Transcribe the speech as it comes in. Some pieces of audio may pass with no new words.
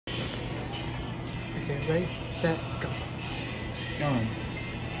Okay, ready, set, go. It's going.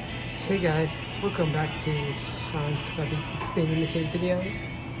 Hey guys, welcome back to Sean's Vending Machine videos.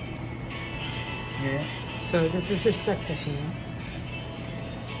 Yeah. So this is a snack machine.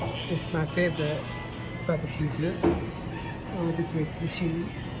 It's my favorite barbecue chip. Or the drink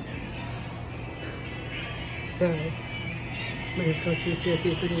machine. So let's go to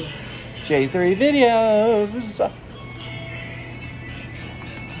J3Videos. J3Videos.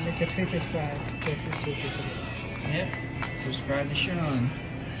 Make sure to subscribe to J3Videos. Yep. Subscribe to Sean.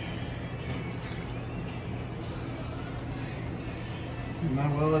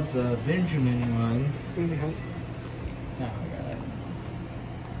 Well, it's a Benjamin one. No, I got it.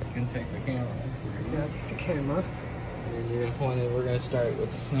 You can take the camera. Yeah, I'll take the camera. And you're gonna point it. We're gonna start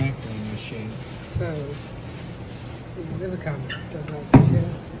with the snack machine. So, leave a comment about the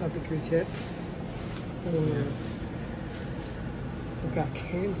barbecue chip. We've got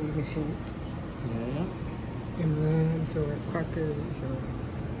candy machine. Yeah. And then, so crackers or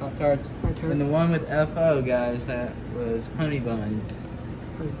Hot tarts. And the one with FO, guys, that was honey bun.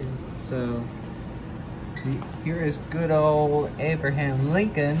 So, here is good old Abraham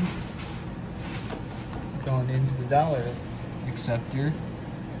Lincoln going into the dollar acceptor.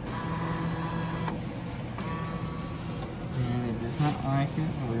 And it does not like it.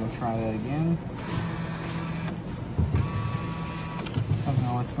 We're going to try that again. I don't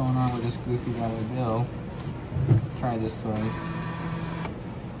know what's going on with this goofy dollar bill. Try this way.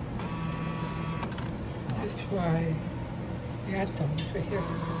 Let's try the atoms right here.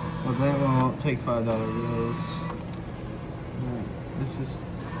 Well, that won't take $5 bills. Right, this is.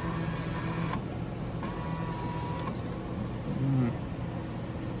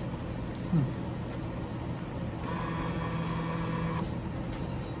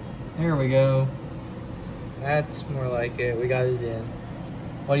 There we go. That's more like it. We got it in.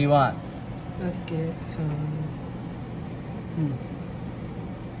 What do you want? Let's get some.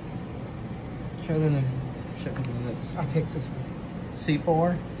 Show them the lips. I picked this one.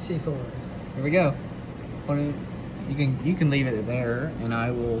 C4. C4. Here we go. You can leave it there, and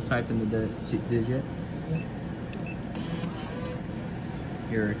I will type in the digit.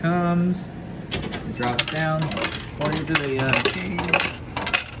 Here it comes. It drops down. According to the change,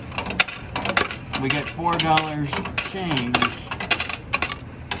 we get $4 change.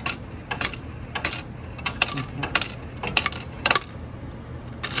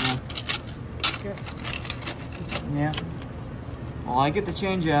 Yeah. Well, I get the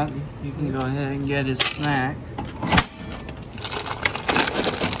change out. You can go ahead and get his snack.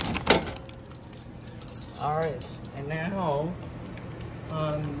 Alright, and now,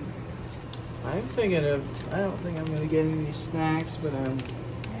 I'm thinking of, I don't think I'm going to get any snacks, but I'm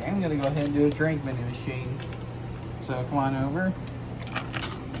going to go ahead and do a drink vending machine. So come on over.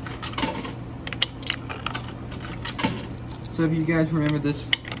 So if you guys remember this,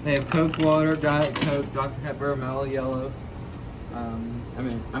 they have Coke water, Diet Coke, Dr. Pepper, Mellow Yellow.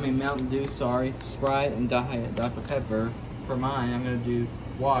 I mean Mountain Dew, sorry, Sprite, and Diet Dr. Pepper. For mine, I'm gonna do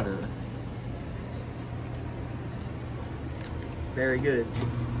water. Very good.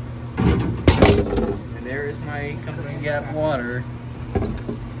 And there is my Company Gap water.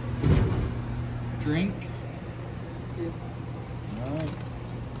 Drink. Alright.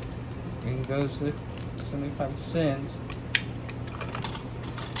 And it goes to 75 cents.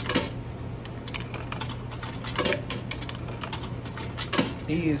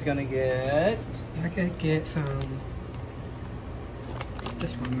 He is gonna get. I could get some.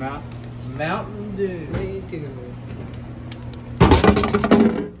 This one. Mountain Dew.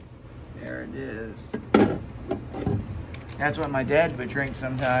 There it is. That's what my dad would drink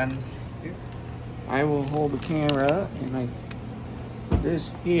sometimes. I will hold the camera and I put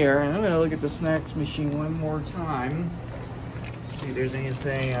this here, and I'm gonna look at the snacks machine one more time. See if there's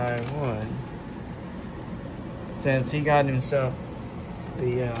anything I would. Since he got himself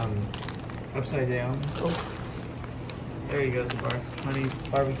the upside down. Oh, there you go, the honey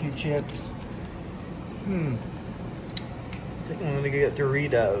barbecue chips. I think I'm gonna get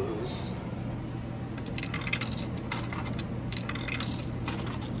Doritos.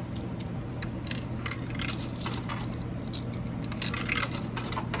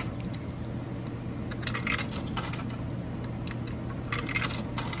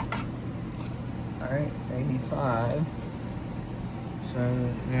 All right, 85. So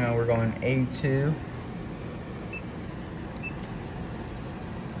now we're going A2.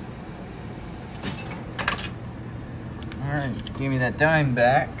 All right, give me that dime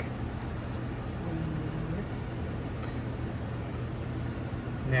back.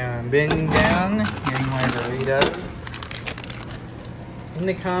 Now I'm bending down, getting my Doritos. in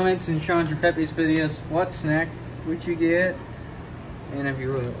the comments and show on J3Videos videos what snack would you get. And if you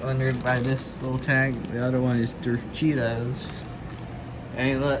were wondering by this little tag, the other one is Cheetos.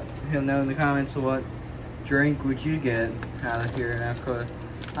 And let him know in the comments what drink would you get out of here in Alcoa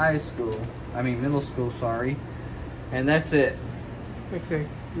High School. I mean middle school, sorry. And that's it. Thanks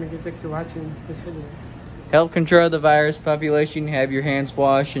for watching this video. Help control the virus population. Have your hands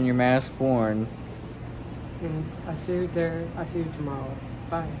washed and your mask worn. And I'll see you there. I'll see you tomorrow.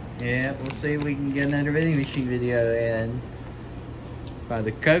 Bye. Yeah, we'll see if we can get another vending machine video in. By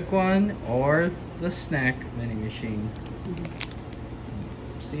the Coke one or the snack vending machine.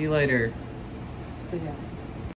 See you later. See ya.